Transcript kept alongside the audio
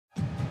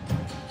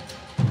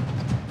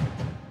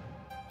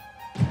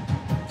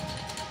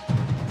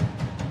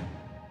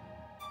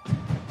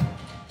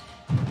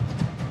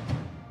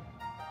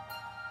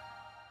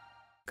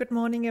Good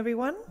morning,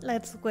 everyone.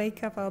 Let's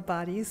wake up our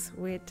bodies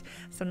with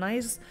some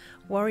nice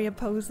warrior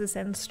poses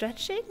and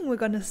stretching. We're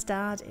going to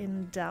start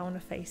in down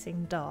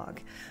facing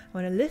dog.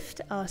 We're going to lift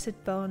our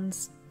sit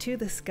bones to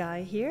the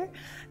sky here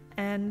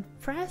and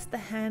press the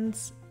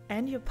hands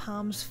and your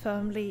palms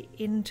firmly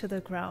into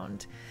the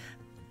ground.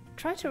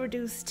 Try to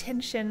reduce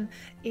tension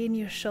in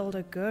your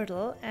shoulder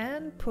girdle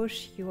and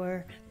push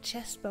your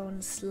chest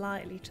bone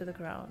slightly to the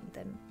ground.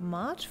 Then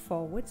march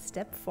forward,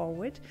 step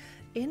forward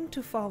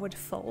into forward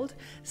fold,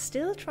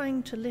 still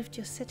trying to lift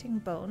your sitting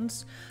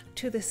bones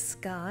to the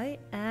sky,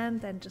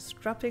 and then just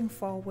dropping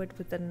forward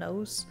with the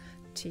nose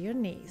to your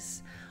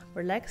knees.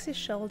 Relax your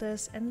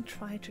shoulders and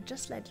try to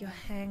just let your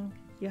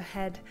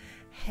head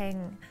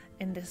hang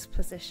in this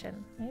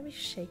position. Maybe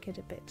shake it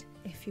a bit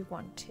if you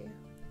want to.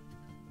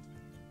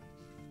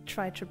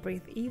 Try to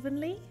breathe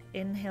evenly.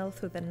 Inhale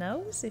through the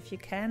nose. If you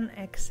can,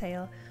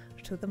 exhale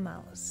through the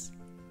mouth.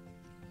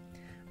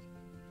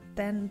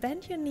 Then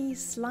bend your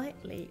knees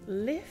slightly,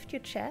 lift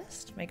your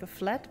chest, make a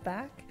flat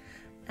back,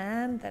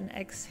 and then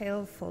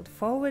exhale, fold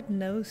forward,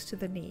 nose to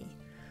the knee.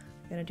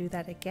 We're going to do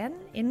that again.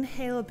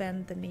 Inhale,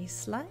 bend the knees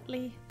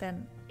slightly,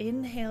 then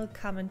inhale,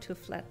 come into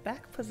flat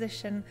back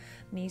position,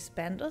 knees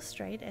bend or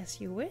straight as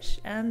you wish,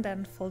 and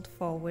then fold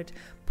forward,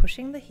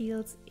 pushing the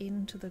heels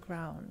into the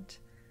ground.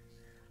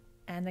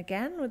 And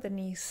again, with the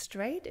knees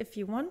straight, if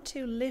you want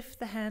to, lift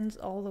the hands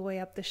all the way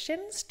up the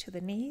shins to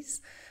the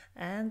knees,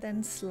 and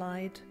then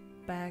slide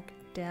back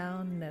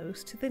down,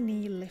 nose to the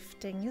knee,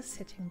 lifting your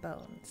sitting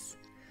bones.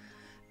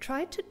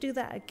 Try to do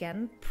that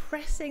again,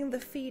 pressing the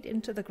feet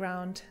into the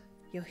ground,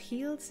 your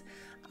heels,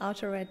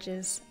 outer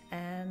edges,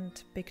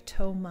 and big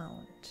toe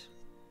mount.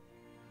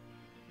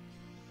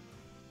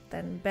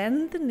 Then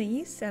bend the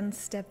knees and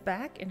step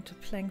back into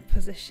plank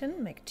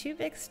position. Make 2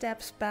 big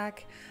steps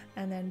back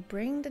and then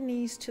bring the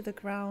knees to the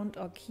ground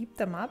or keep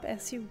them up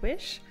as you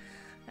wish.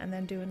 And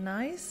then do a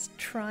nice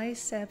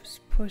triceps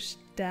push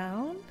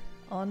down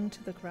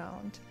onto the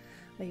ground.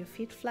 Lay your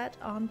feet flat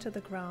onto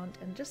the ground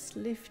and just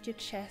lift your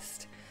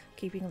chest,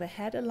 keeping the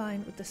head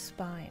aligned with the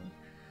spine.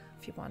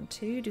 If you want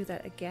to, do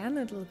that again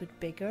a little bit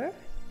bigger,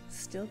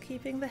 still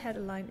keeping the head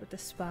aligned with the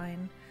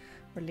spine.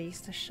 Release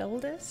the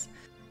shoulders.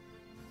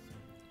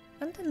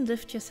 And then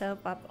lift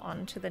yourself up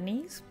onto the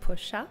knees,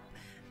 push up,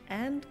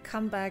 and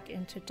come back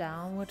into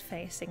downward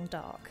facing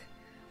dog.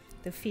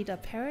 The feet are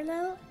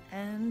parallel,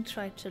 and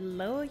try to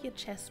lower your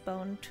chest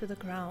bone to the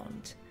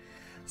ground.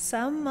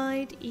 Some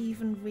might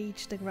even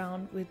reach the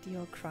ground with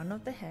your crown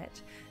of the head,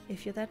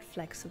 if you're that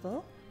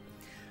flexible.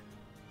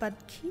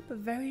 But keep a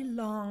very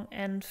long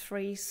and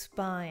free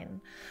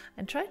spine,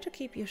 and try to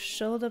keep your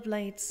shoulder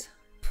blades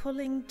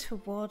pulling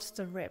towards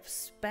the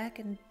ribs, back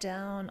and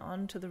down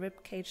onto the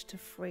rib cage to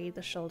free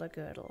the shoulder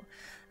girdle.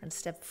 And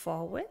step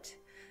forward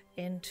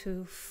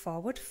into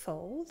forward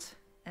fold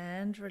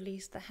and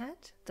release the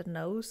head. The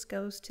nose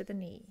goes to the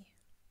knee.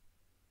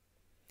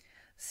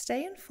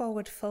 Stay in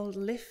forward fold,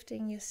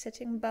 lifting your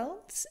sitting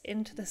bones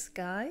into the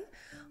sky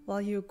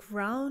while you're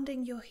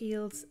grounding your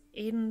heels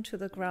into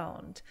the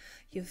ground.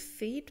 Your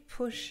feet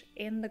push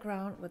in the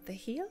ground with the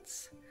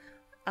heels,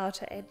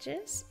 outer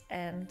edges,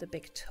 and the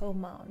big toe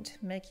mount,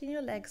 making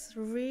your legs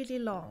really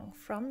long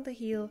from the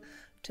heel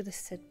to the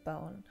sit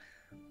bone,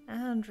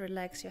 and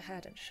relax your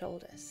head and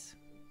shoulders.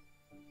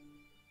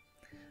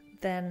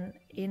 Then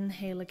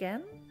inhale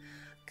again,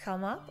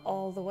 come up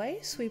all the way,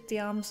 sweep the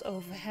arms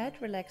overhead,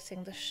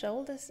 relaxing the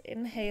shoulders.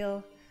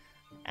 Inhale,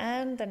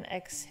 and then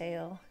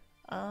exhale,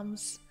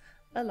 arms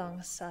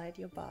alongside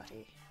your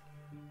body.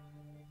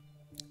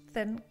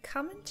 Then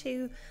come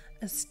into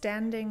a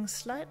standing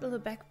slight little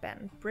back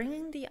bend,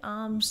 bringing the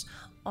arms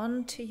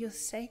onto your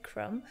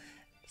sacrum,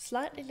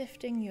 slightly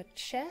lifting your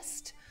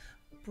chest,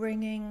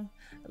 bringing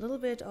a little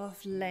bit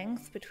of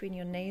length between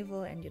your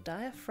navel and your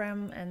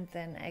diaphragm, and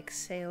then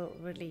exhale,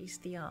 release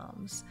the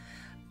arms.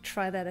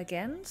 Try that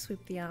again.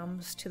 Sweep the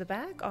arms to the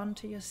back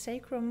onto your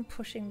sacrum,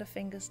 pushing the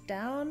fingers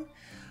down,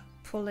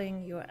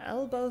 pulling your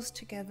elbows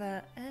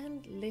together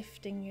and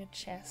lifting your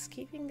chest,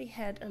 keeping the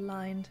head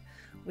aligned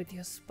with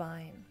your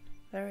spine.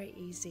 Very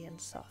easy and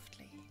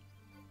softly.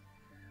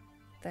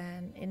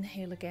 Then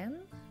inhale again,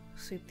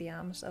 sweep the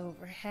arms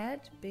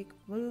overhead, big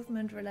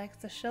movement, relax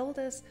the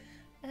shoulders,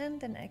 and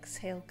then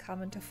exhale,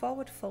 come into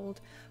forward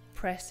fold,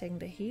 pressing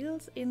the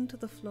heels into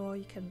the floor.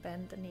 You can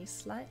bend the knees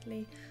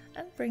slightly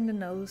and bring the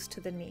nose to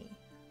the knee.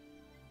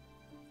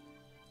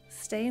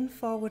 Stay in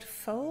forward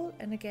fold,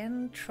 and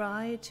again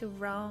try to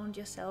round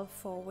yourself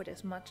forward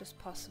as much as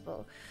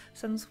possible.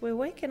 Since we're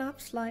waking up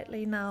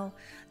slightly now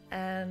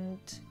and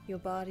your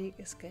body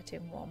is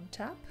getting warmed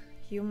up,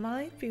 you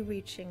might be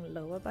reaching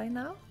lower by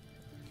now.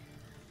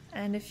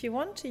 And if you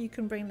want to, you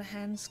can bring the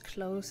hands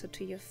closer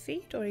to your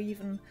feet or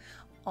even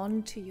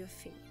onto your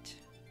feet.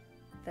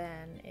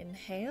 Then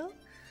inhale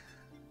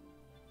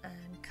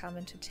and come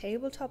into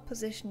tabletop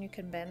position. You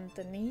can bend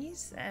the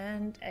knees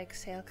and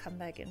exhale, come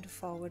back into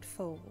forward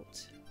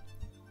fold.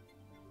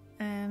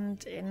 And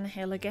and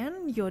inhale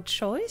again. Your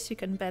choice. You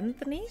can bend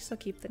the knees or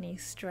keep the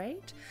knees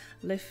straight.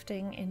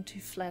 Lifting into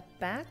flat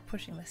back,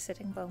 pushing the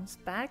sitting bones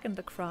back and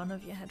the crown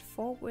of your head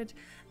forward.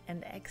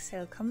 And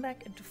exhale, come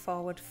back into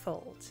forward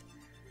fold.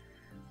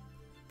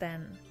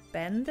 Then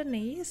bend the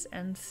knees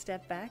and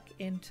step back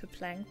into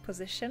plank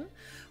position,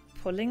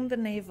 pulling the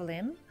navel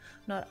in,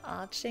 not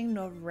arching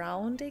nor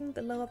rounding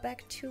the lower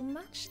back too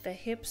much. The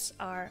hips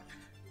are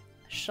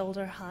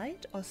shoulder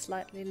height or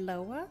slightly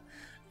lower.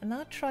 And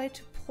now try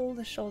to pull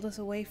the shoulders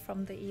away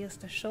from the ears.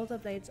 The shoulder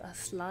blades are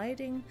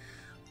sliding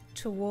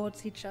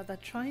towards each other,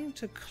 trying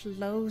to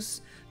close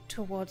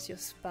towards your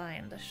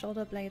spine. The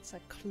shoulder blades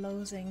are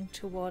closing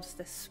towards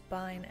the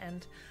spine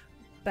and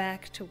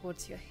back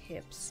towards your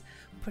hips.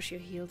 Push your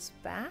heels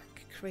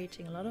back,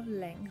 creating a lot of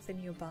length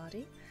in your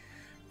body.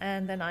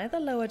 And then either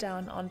lower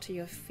down onto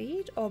your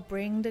feet or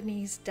bring the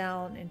knees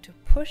down into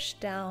push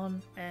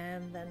down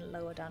and then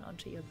lower down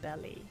onto your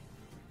belly.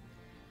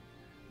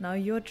 Now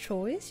your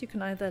choice, you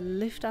can either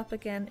lift up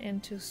again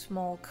into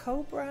small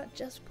cobra,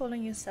 just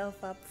pulling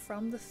yourself up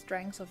from the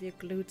strength of your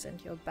glutes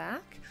and your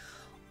back,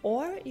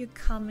 or you're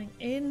coming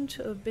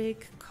into a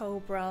big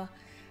cobra,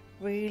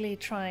 really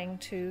trying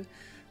to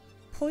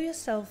pull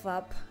yourself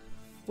up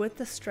with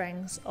the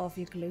strength of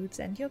your glutes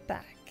and your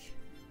back.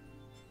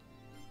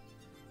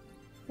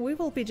 We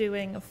will be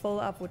doing a full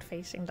upward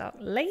facing dog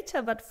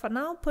later, but for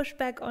now, push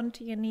back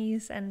onto your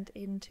knees and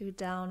into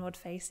downward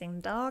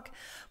facing dog,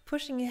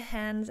 pushing your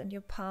hands and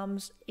your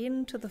palms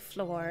into the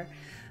floor.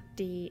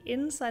 The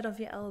inside of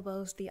your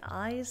elbows, the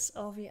eyes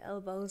of your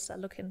elbows are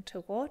looking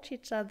towards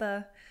each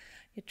other.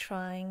 You're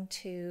trying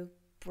to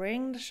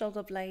bring the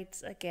shoulder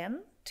blades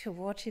again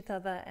towards each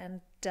other and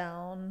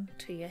down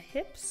to your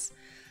hips,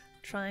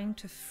 trying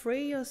to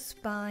free your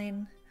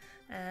spine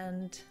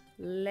and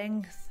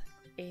length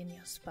in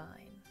your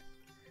spine.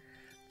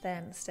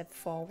 Then step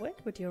forward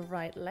with your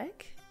right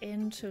leg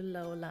into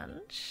low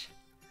lunge.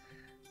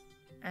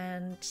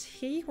 And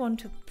here you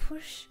want to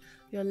push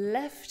your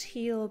left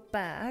heel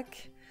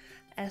back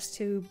as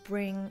to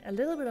bring a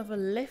little bit of a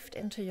lift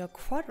into your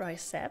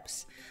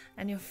quadriceps,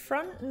 and your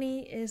front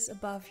knee is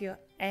above your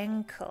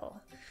ankle.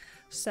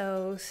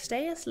 So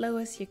stay as low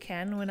as you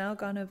can. We're now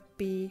going to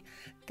be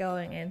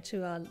going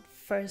into our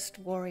first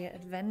warrior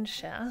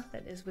adventure.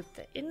 That is with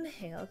the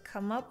inhale.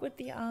 Come up with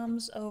the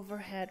arms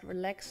overhead,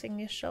 relaxing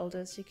your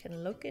shoulders. You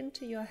can look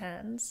into your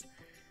hands.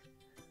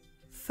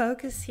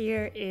 Focus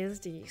here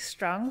is the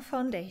strong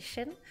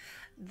foundation.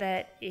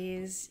 That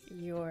is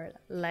your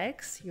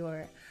legs,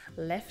 your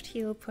left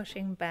heel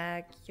pushing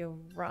back, your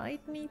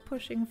right knee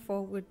pushing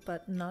forward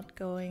but not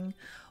going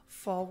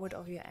forward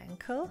of your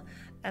ankle,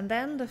 and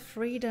then the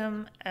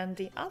freedom and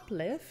the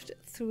uplift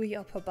through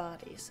your upper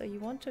body. So you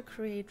want to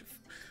create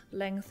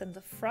length in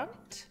the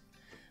front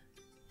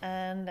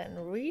and then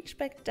reach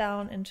back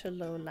down into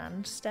low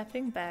lunge,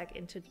 stepping back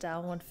into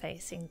downward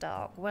facing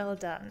dog. Well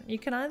done. You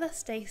can either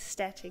stay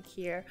static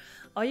here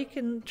or you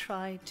can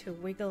try to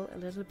wiggle a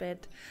little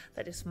bit.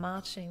 That is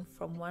marching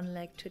from one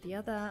leg to the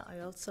other. I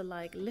also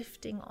like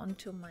lifting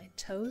onto my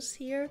toes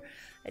here.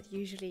 It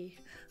usually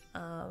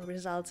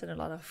results in a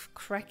lot of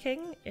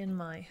cracking in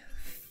my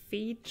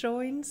feet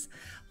joints,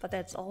 but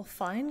that's all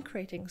fine,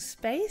 creating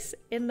space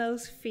in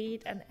those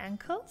feet and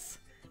ankles.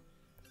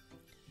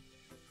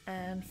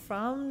 And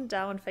from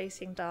downward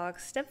facing dog,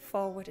 step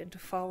forward into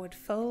forward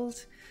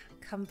fold,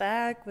 come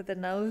back with the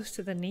nose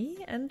to the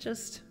knee, and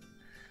just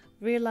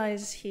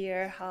realize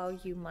here how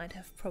you might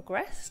have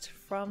progressed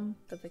from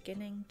the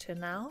beginning to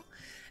now.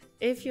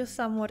 If you're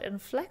somewhat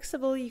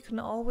inflexible, you can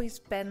always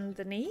bend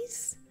the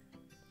knees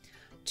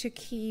to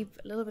keep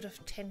a little bit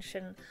of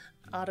tension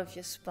out of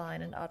your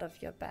spine and out of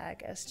your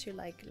back, as to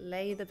like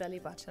lay the belly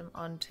button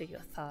onto your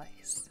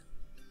thighs.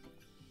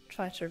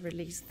 Try to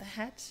release the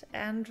head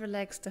and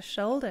relax the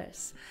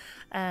shoulders,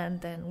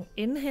 and then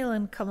inhale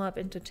and come up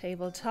into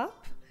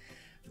tabletop,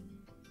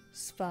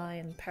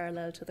 spine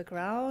parallel to the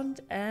ground,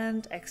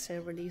 and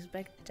exhale, release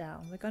back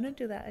down. We're going to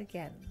do that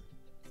again.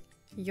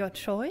 Your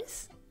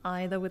choice,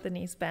 either with the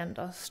knees bent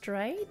or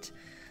straight.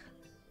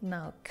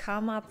 Now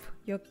come up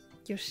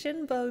your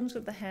shin bones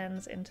with the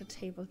hands into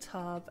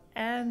tabletop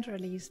and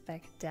release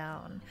back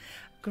down.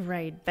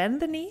 Great.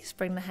 Bend the knees,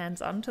 bring the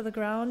hands onto the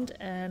ground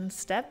and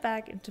step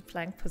back into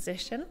plank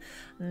position,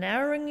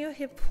 narrowing your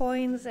hip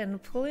points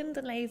and pulling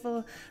the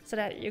navel so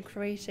that you're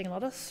creating a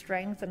lot of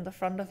strength in the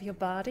front of your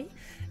body.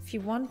 If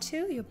you want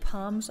to, your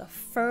palms are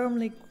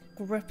firmly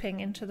gripping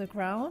into the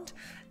ground,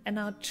 and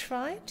now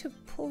try to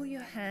pull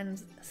your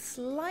hands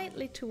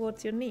slightly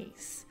towards your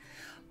knees,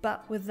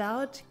 but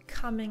without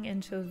coming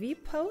into a V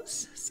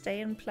pose.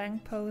 Stay in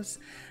plank pose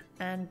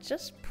and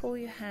just pull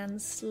your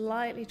hands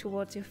slightly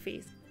towards your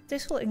feet.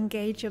 This will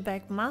engage your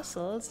back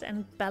muscles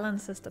and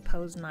balances the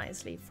pose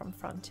nicely from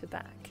front to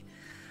back.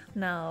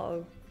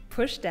 Now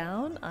push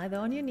down, either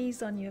on your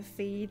knees, on your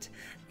feet,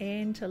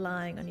 into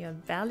lying on your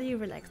belly.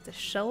 Relax the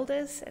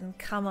shoulders and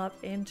come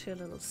up into a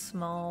little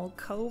small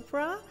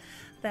cobra.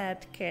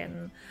 That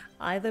can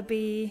either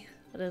be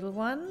a little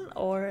one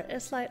or a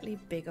slightly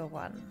bigger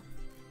one.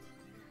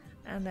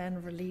 And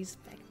then release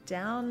back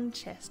down,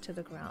 chest to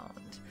the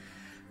ground.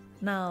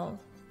 Now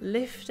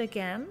lift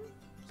again,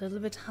 a little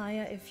bit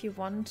higher if you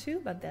want to,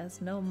 but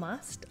there's no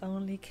must,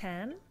 only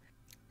can.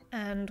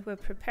 And we're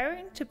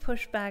preparing to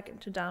push back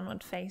into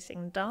downward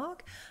facing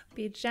dog.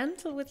 Be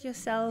gentle with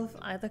yourself,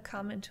 either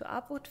come into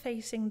upward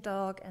facing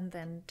dog and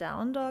then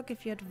down dog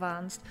if you're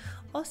advanced,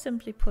 or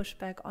simply push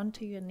back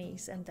onto your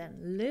knees and then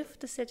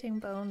lift the sitting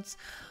bones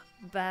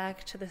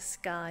back to the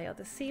sky or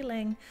the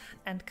ceiling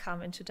and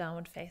come into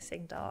downward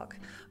facing dog.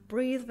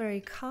 Breathe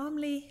very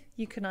calmly.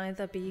 You can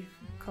either be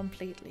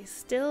completely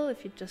still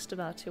if you're just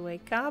about to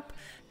wake up.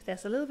 If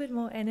there's a little bit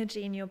more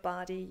energy in your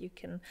body, you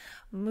can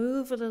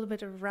move a little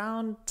bit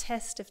around,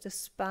 test if the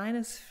spine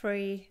is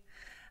free.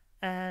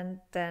 And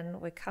then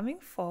we're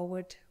coming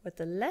forward with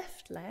the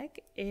left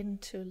leg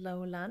into low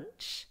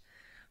lunge,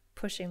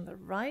 pushing the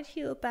right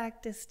heel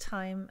back this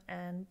time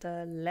and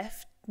the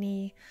left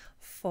knee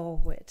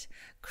forward.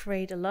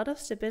 Create a lot of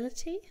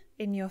stability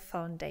in your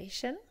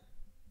foundation.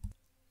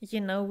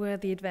 You know where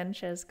the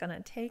adventure is going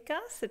to take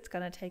us. It's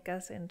going to take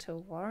us into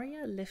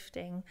warrior,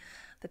 lifting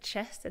the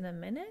chest in a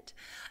minute.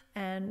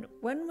 And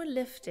when we're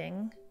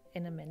lifting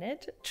in a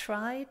minute,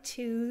 try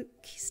to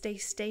stay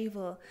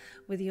stable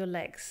with your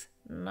legs.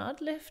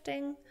 Not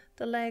lifting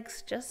the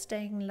legs, just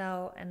staying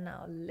low, and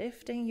now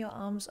lifting your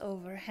arms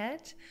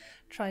overhead.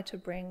 Try to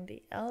bring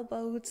the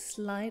elbows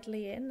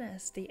slightly in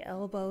as the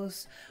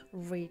elbows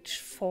reach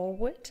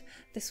forward.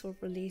 This will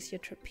release your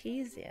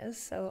trapezius.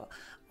 So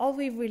all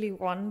we really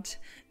want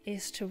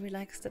is to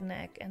relax the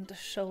neck and the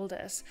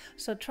shoulders.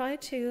 So try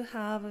to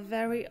have a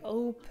very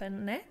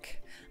open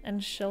neck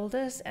and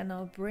shoulders, and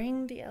now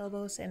bring the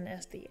elbows in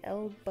as the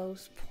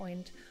elbows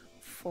point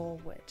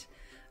forward.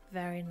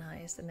 Very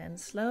nice. And then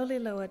slowly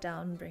lower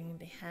down, bringing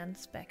the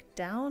hands back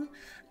down.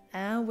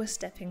 And we're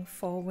stepping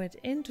forward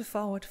into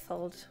forward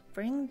fold.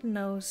 Bring the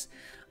nose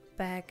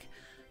back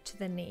to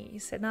the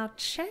knees. And now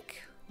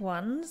check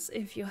once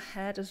if your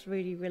head is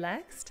really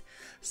relaxed.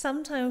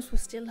 Sometimes we're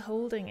still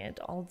holding it,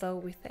 although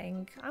we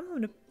think I'm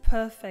in a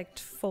perfect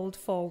fold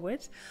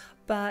forward.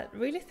 But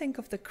really think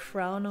of the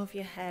crown of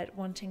your head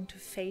wanting to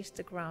face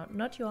the ground,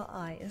 not your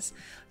eyes.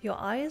 Your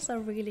eyes are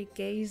really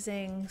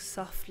gazing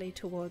softly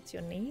towards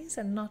your knees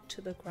and not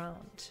to the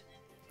ground.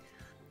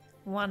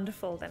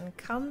 Wonderful. Then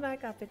come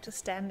back up into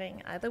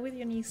standing, either with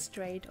your knees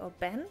straight or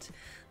bent.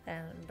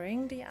 Then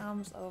bring the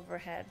arms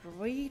overhead,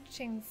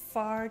 reaching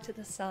far to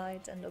the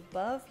sides and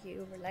above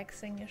you,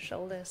 relaxing your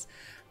shoulders,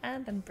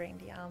 and then bring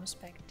the arms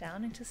back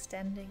down into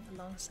standing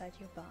alongside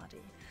your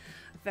body.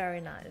 Very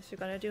nice. We're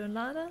going to do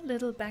another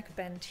little back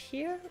bend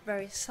here,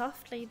 very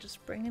softly,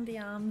 just bringing the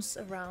arms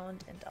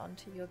around and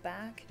onto your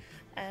back,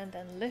 and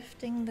then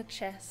lifting the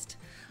chest,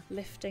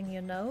 lifting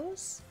your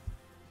nose,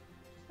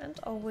 and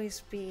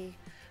always be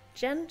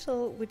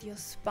gentle with your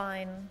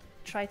spine.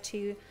 Try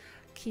to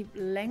keep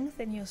length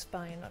in your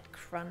spine, not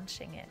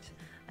crunching it.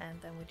 And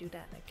then we do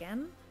that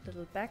again,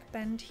 little back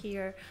bend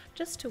here,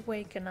 just to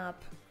waken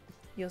up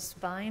your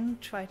spine.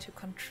 Try to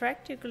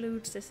contract your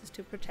glutes. This is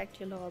to protect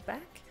your lower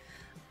back.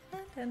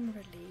 And then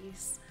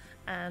release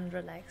and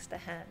relax the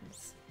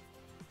hands.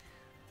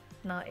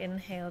 Now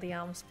inhale the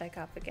arms back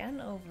up again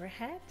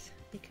overhead.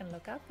 You can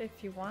look up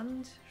if you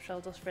want,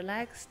 shoulders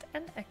relaxed,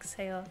 and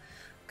exhale.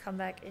 Come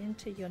back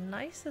into your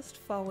nicest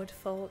forward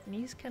fold.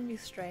 Knees can be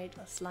straight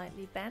or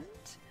slightly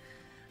bent.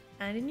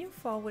 And in your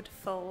forward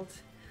fold,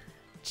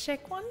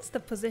 check once the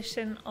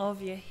position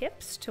of your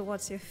hips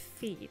towards your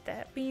feet.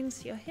 That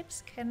means your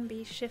hips can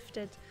be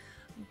shifted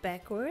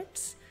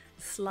backwards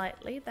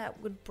slightly. That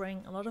would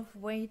bring a lot of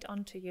weight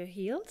onto your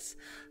heels.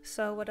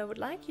 So what I would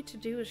like you to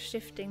do is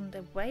shifting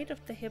the weight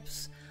of the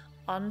hips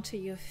onto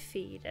your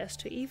feet as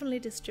to evenly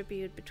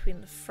distribute between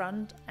the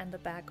front and the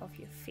back of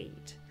your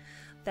feet.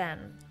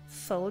 Then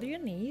fold your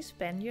knees,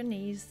 bend your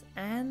knees,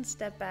 and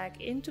step back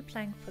into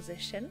plank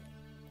position.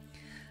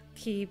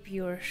 Keep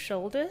your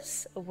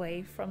shoulders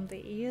away from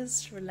the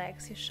ears,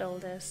 relax your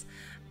shoulders,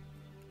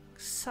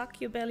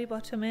 suck your belly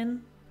bottom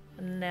in,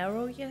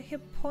 narrow your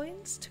hip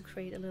points to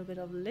create a little bit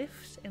of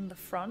lift in the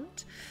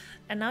front.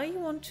 And now you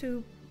want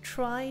to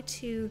try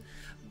to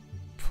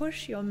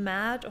push your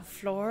mat or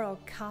floor or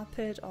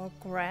carpet or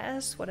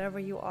grass, whatever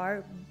you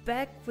are,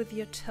 back with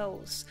your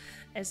toes,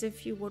 as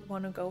if you would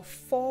want to go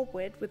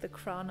forward with the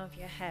crown of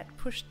your head.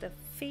 Push the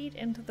feet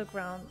into the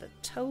ground. The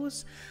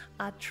toes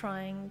are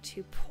trying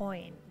to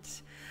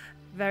point.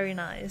 Very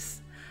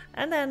nice.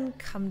 And then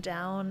come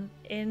down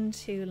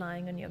into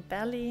lying on your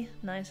belly.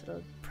 Nice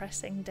little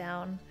pressing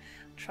down,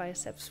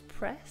 triceps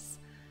press.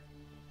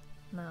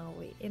 Now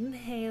we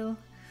inhale,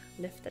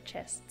 lift the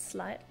chest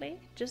slightly.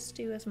 Just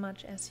do as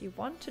much as you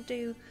want to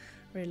do.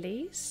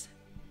 Release.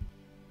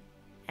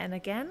 And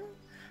again,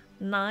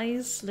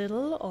 nice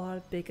little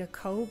or bigger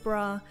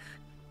cobra,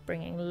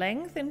 bringing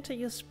length into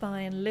your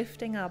spine,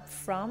 lifting up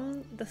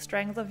from the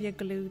strength of your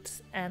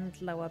glutes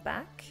and lower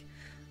back.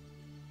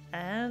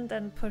 And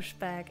then push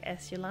back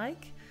as you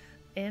like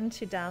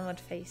into downward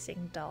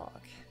facing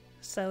dog.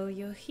 So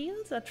your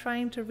heels are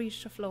trying to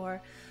reach the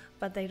floor,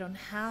 but they don't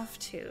have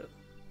to.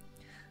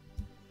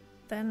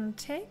 Then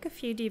take a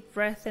few deep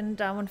breaths in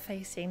downward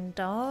facing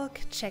dog.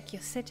 Check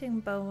your sitting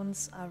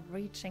bones are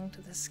reaching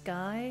to the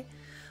sky.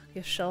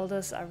 Your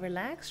shoulders are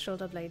relaxed,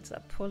 shoulder blades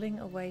are pulling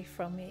away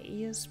from your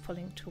ears,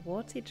 pulling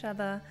towards each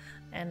other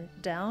and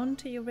down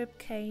to your rib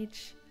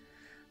cage.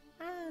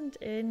 And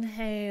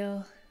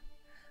inhale.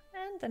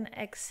 And then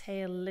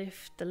exhale,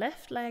 lift the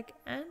left leg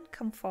and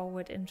come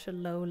forward into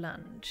low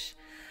lunge.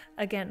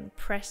 Again,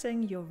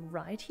 pressing your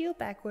right heel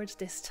backwards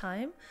this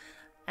time.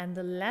 And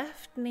the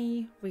left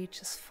knee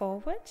reaches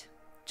forward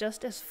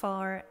just as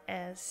far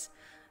as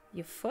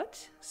your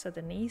foot, so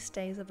the knee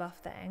stays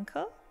above the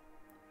ankle.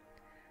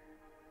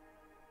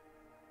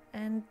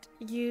 And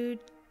you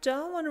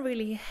don't want to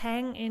really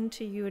hang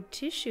into your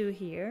tissue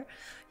here.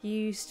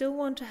 You still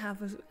want to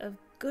have a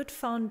good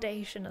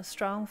foundation, a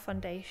strong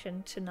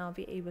foundation to now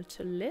be able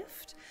to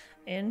lift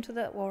into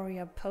that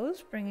warrior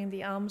pose, bringing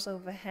the arms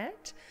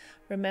overhead.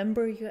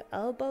 Remember, your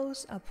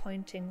elbows are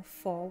pointing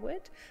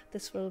forward.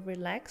 This will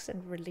relax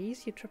and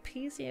release your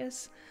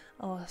trapezius,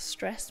 or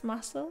stress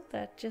muscle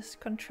that just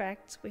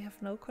contracts. We have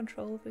no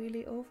control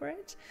really over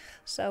it.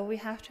 So we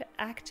have to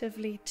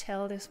actively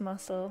tell this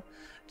muscle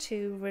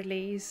to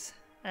release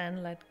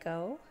and let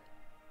go.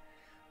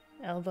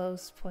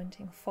 Elbows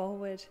pointing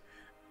forward,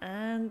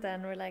 and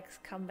then relax,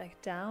 come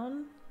back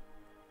down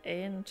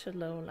into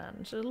low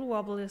lunge. A little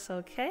wobble is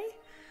okay.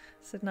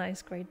 It's a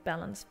nice, great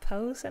balanced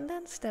pose, and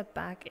then step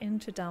back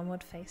into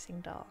downward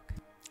facing dog.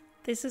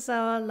 This is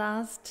our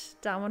last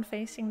downward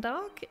facing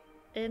dog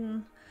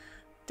in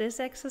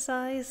this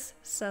exercise,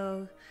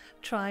 so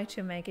try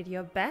to make it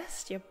your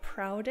best, your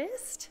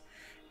proudest.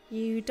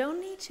 You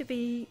don't need to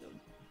be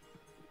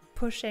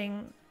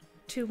pushing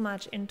too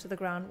much into the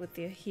ground with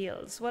your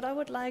heels. What I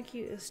would like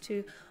you is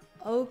to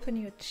open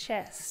your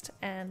chest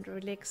and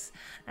relax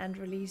and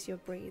release your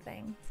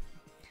breathing.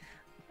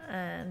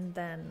 And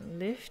then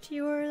lift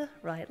your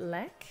right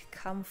leg,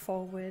 come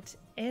forward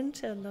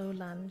into a low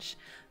lunge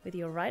with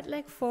your right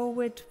leg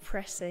forward,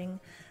 pressing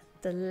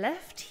the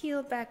left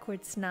heel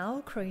backwards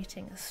now,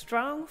 creating a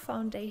strong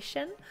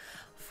foundation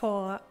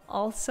for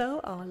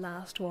also our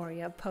last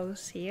warrior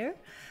pose here.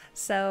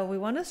 So we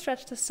want to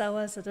stretch the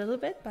psoas a little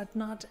bit, but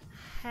not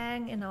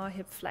hang in our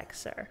hip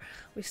flexor.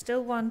 We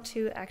still want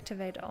to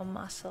activate our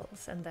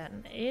muscles. And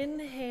then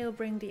inhale,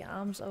 bring the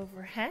arms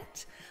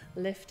overhead,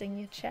 lifting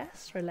your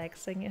chest,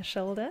 relaxing your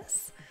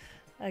shoulders.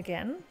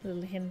 Again, a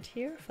little hint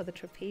here for the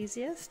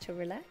trapezius to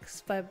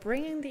relax by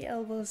bringing the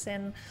elbows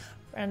in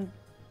and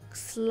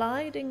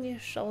sliding your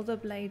shoulder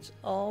blades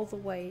all the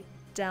way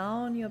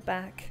down your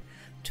back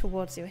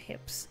towards your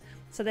hips.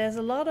 So there's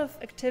a lot of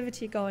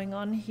activity going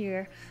on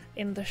here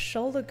in the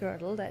shoulder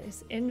girdle that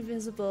is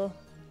invisible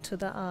to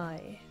the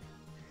eye.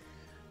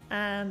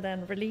 And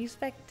then release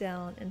back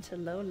down into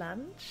low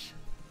lunge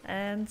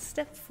and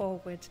step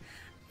forward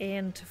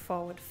into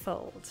forward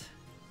fold.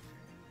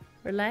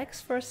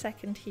 Relax for a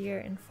second here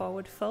in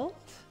forward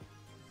fold.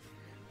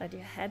 Let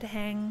your head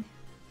hang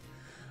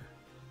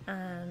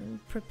and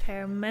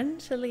prepare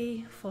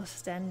mentally for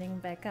standing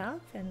back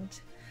up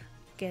and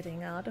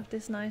getting out of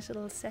this nice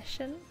little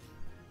session.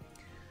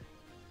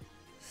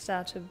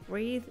 Start to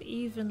breathe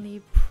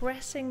evenly,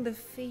 pressing the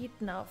feet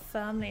now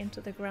firmly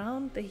into the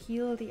ground, the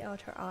heel, the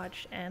outer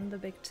arch, and the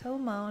big toe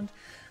mound.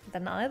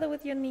 Then either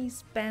with your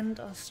knees bent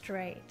or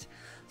straight,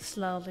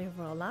 slowly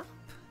roll up.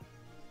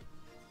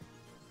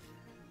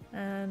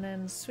 And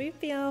then sweep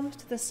the arms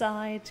to the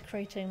side,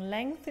 creating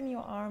length in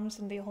your arms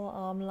and the whole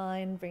arm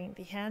line. Bring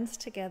the hands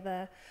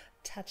together,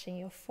 touching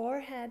your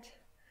forehead,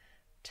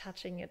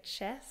 touching your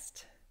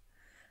chest.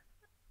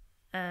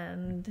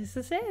 And this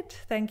is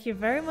it. Thank you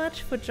very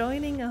much for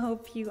joining. I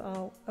hope you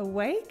are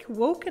awake,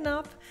 woken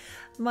up,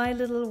 my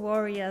little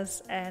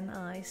warriors, and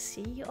I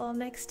see you all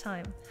next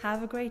time.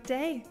 Have a great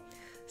day.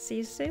 See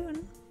you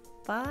soon.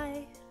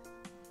 Bye.